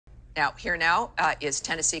Now, here now is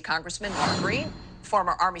Tennessee Congressman Mark Green,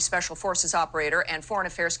 former Army Special Forces operator and Foreign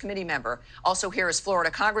Affairs Committee member. Also here is Florida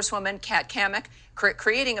Congresswoman Kat Cammack,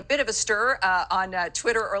 creating a bit of a stir on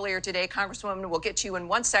Twitter earlier today. Congresswoman, we'll get to you in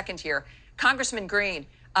 1 second here. Congressman Green,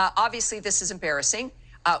 obviously this is embarrassing.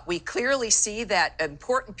 We clearly see that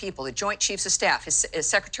important people, the Joint Chiefs of Staff, his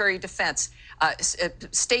Secretary of Defense,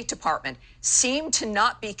 State Department, seem to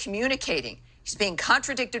not be communicating. He's being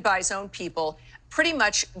contradicted by his own people pretty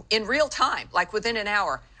much in real time, like within an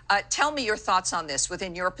hour. Tell me your thoughts on this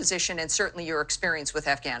within your position and certainly your experience with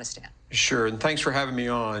Afghanistan. Sure, and thanks for having me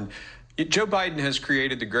on. Joe Biden has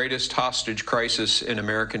created the greatest hostage crisis in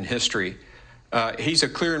American history. He's a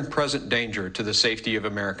clear and present danger to the safety of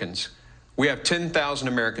Americans. We have 10,000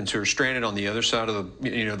 Americans who are stranded on the other side of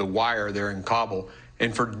the wire there in Kabul,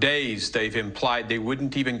 and for days they've implied they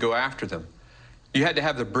wouldn't even go after them. You had to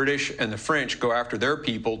have the British and the French go after their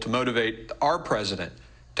people to motivate our president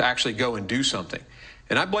to actually go and do something.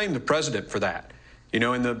 And I blame the president for that. You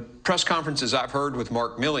know, in the press conferences I've heard with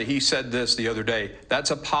Mark Milley, he said this the other day: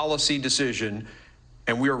 that's a policy decision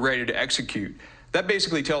and we are ready to execute. That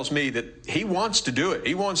basically tells me that he wants to do it.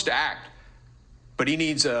 He wants to act, but he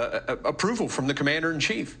needs approval from the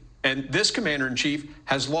commander-in-chief. And this commander-in-chief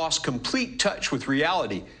has lost complete touch with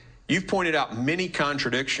reality. You've pointed out many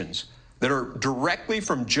contradictions that are directly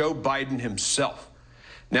from Joe Biden himself.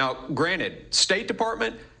 Now, granted, State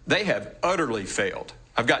Department, they have utterly failed.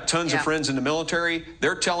 I've got tons of friends in the military.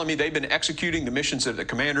 They're telling me they've been executing the missions that the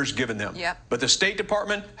commander's given them. But the State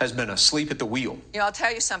Department has been asleep at the wheel. You know, I'll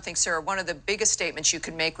tell you something, sir. One of the biggest statements you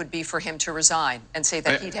could make would be for him to resign and say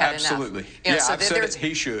that he'd had enough. Absolutely. You know, yeah, so I've said that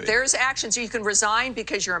he should. There's actions. You can resign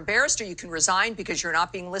because you're embarrassed, or you can resign because you're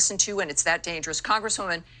not being listened to, and it's that dangerous.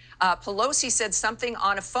 Congresswoman Pelosi said something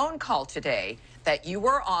on a phone call today that you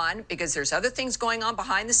were on, because there's other things going on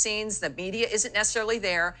behind the scenes. The media isn't necessarily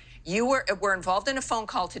there. You were involved in a phone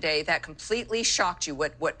call today that completely shocked you,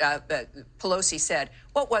 what Pelosi said.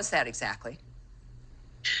 What was that exactly?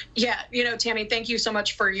 Yeah, you know, Tammy, thank you so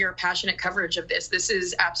much for your passionate coverage of this. This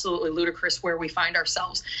is absolutely ludicrous where we find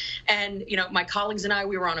ourselves. And, you know, my colleagues and I,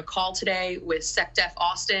 we were on a call today with SecDef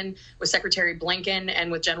Austin, with Secretary Blinken,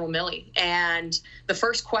 and with General Milley. And the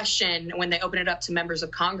first question, when they opened it up to members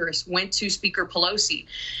of Congress, went to Speaker Pelosi.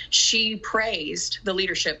 She praised the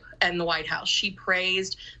leadership in the White House. She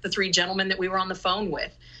praised the three gentlemen that we were on the phone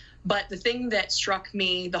with. But the thing that struck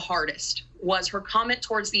me the hardest was her comment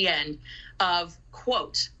towards the end of,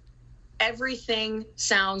 quote, everything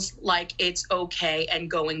sounds like it's okay and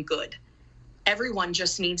going good. Everyone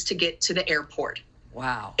just needs to get to the airport.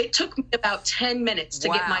 Wow. It took me about 10 minutes to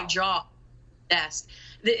get my jaw desk.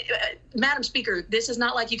 Madam Speaker, this is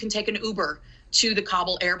not like you can take an Uber to the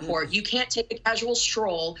Kabul airport. You can't take a casual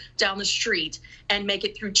stroll down the street and make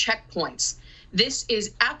it through checkpoints. This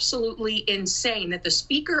is absolutely insane that the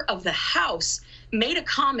Speaker of the House made a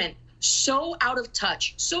comment so out of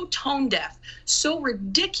touch, so tone deaf, so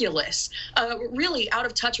ridiculous, really out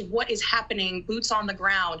of touch of what is happening, boots on the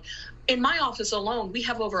ground. In my office alone, we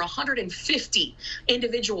have over 150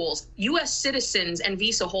 individuals, U.S. citizens and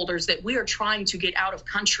visa holders that we are trying to get out of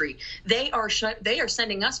country. They are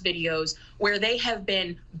sending us videos where they have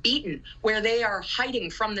been beaten, where they are hiding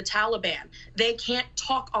from the Taliban. They can't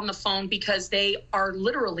talk on the phone because they are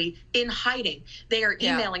literally in hiding. They are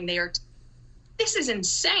emailing. This is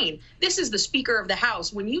insane. This is the Speaker of the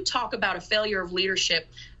House. When you talk about a failure of leadership,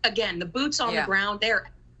 again, the boots on the ground,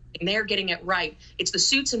 they're getting it right. It's the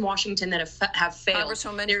suits in Washington that have failed.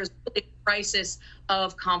 There's a crisis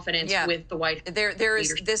of confidence with the White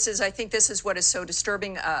House. I think this is what is so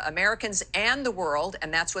disturbing Americans and the world,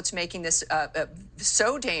 and that's what's making this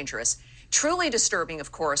so dangerous. Truly disturbing,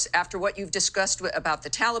 of course, after what you've discussed about the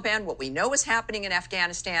Taliban, what we know is happening in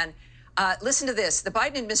Afghanistan. Listen to this. The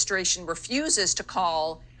Biden administration refuses to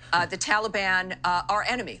call the Taliban our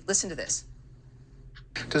enemy. Listen to this.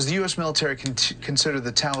 Does the U.S. military consider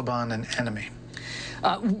the Taliban an enemy?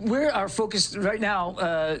 Our focus right now,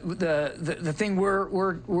 the thing we're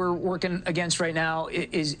working against right now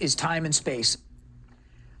is time and space.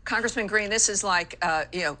 Congressman Green, this is like,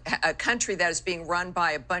 a country that is being run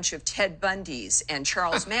by a bunch of Ted Bundys and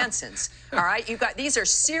Charles Mansons. All right, these are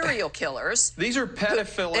serial killers. These are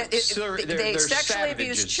pedophilic. They sexually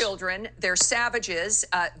abuse children. They're savages.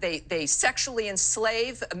 They sexually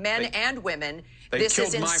enslave men and women. This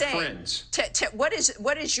is insane. My friends.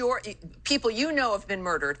 What is your people you know have been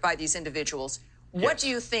murdered by these individuals? What do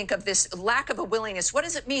you think of this lack of a willingness? What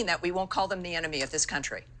does it mean that we won't call them the enemy of this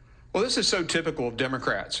country? Well, this is so typical of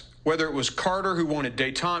Democrats. Whether it was Carter, who wanted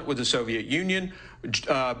détente with the Soviet Union,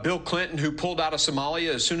 Bill Clinton, who pulled out of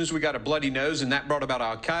Somalia as soon as we got a bloody nose, and that brought about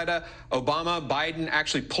al-Qaeda, Obama, Biden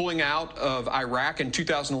actually pulling out of Iraq in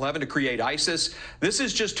 2011 to create ISIS. This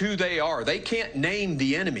is just who they are. They can't name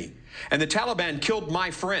the enemy. And the Taliban killed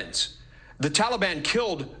my friends. The Taliban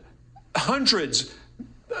killed hundreds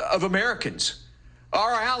of Americans.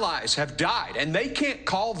 Our allies have died, and they can't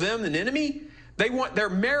call them an enemy? They're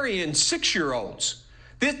marrying 6-year-olds.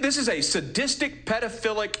 This is a sadistic,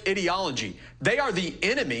 pedophilic ideology. They are the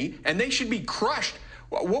enemy, and they should be crushed.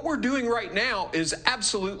 What we're doing right now is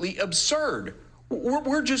absolutely absurd.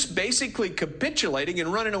 We're just basically capitulating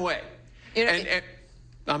and running away. You know, and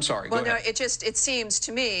I'm sorry. Well, go ahead. it seems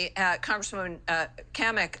to me, Congresswoman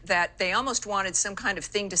Kamek, that they almost wanted some kind of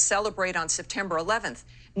thing to celebrate on September 11th.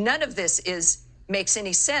 None of this makes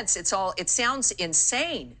any sense. It sounds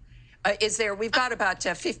insane. We've got about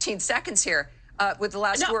 15 seconds here with the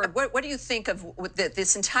last word. What do you think of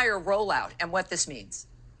this entire rollout and what this means?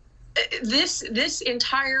 This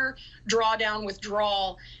entire drawdown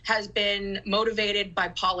withdrawal has been motivated by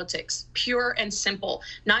politics, pure and simple.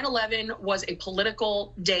 9/11 was a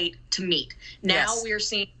political date to meet. Now we are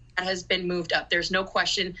seeing that has been moved up. There's no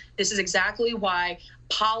question. This is exactly why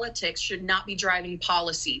politics should not be driving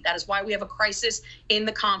policy. That is why we have a crisis in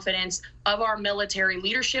the confidence of our military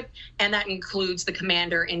leadership, and that includes the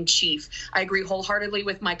commander-in-chief. I agree wholeheartedly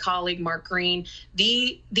with my colleague, Mark Green.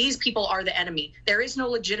 These people are the enemy. There is no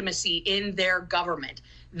legitimacy in their government.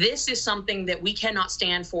 This is something that we cannot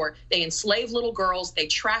stand for. They enslave little girls. They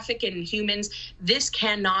traffic in humans. This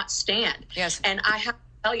cannot stand. Yes. And I have to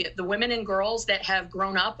tell you, the women and girls that have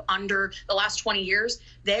grown up under the last 20 years,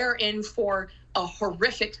 they're in for a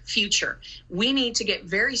horrific future. We need to get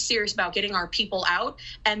very serious about getting our people out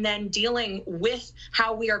and then dealing with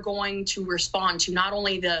how we are going to respond to not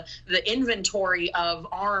only the inventory of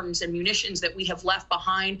arms and munitions that we have left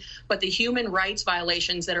behind, but the human rights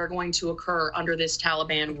violations that are going to occur under this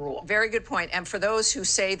Taliban rule. Very good point. And for those who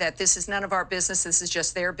say that this is none of our business, this is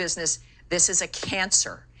just their business, this is a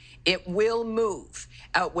cancer. It will move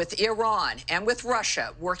with Iran and with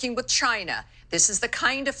Russia, working with China. This is the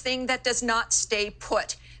kind of thing that does not stay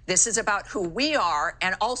put. This is about who we are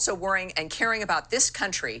and also worrying and caring about this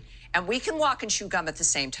country. And we can walk and chew gum at the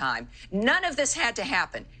same time. None of this had to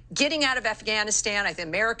happen. Getting out of Afghanistan, I think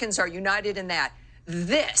Americans are united in that.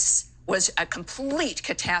 This was a complete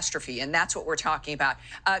catastrophe, and that's what we're talking about.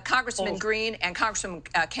 Congressman Green and Congresswoman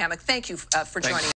Kamek, thank you for joining us.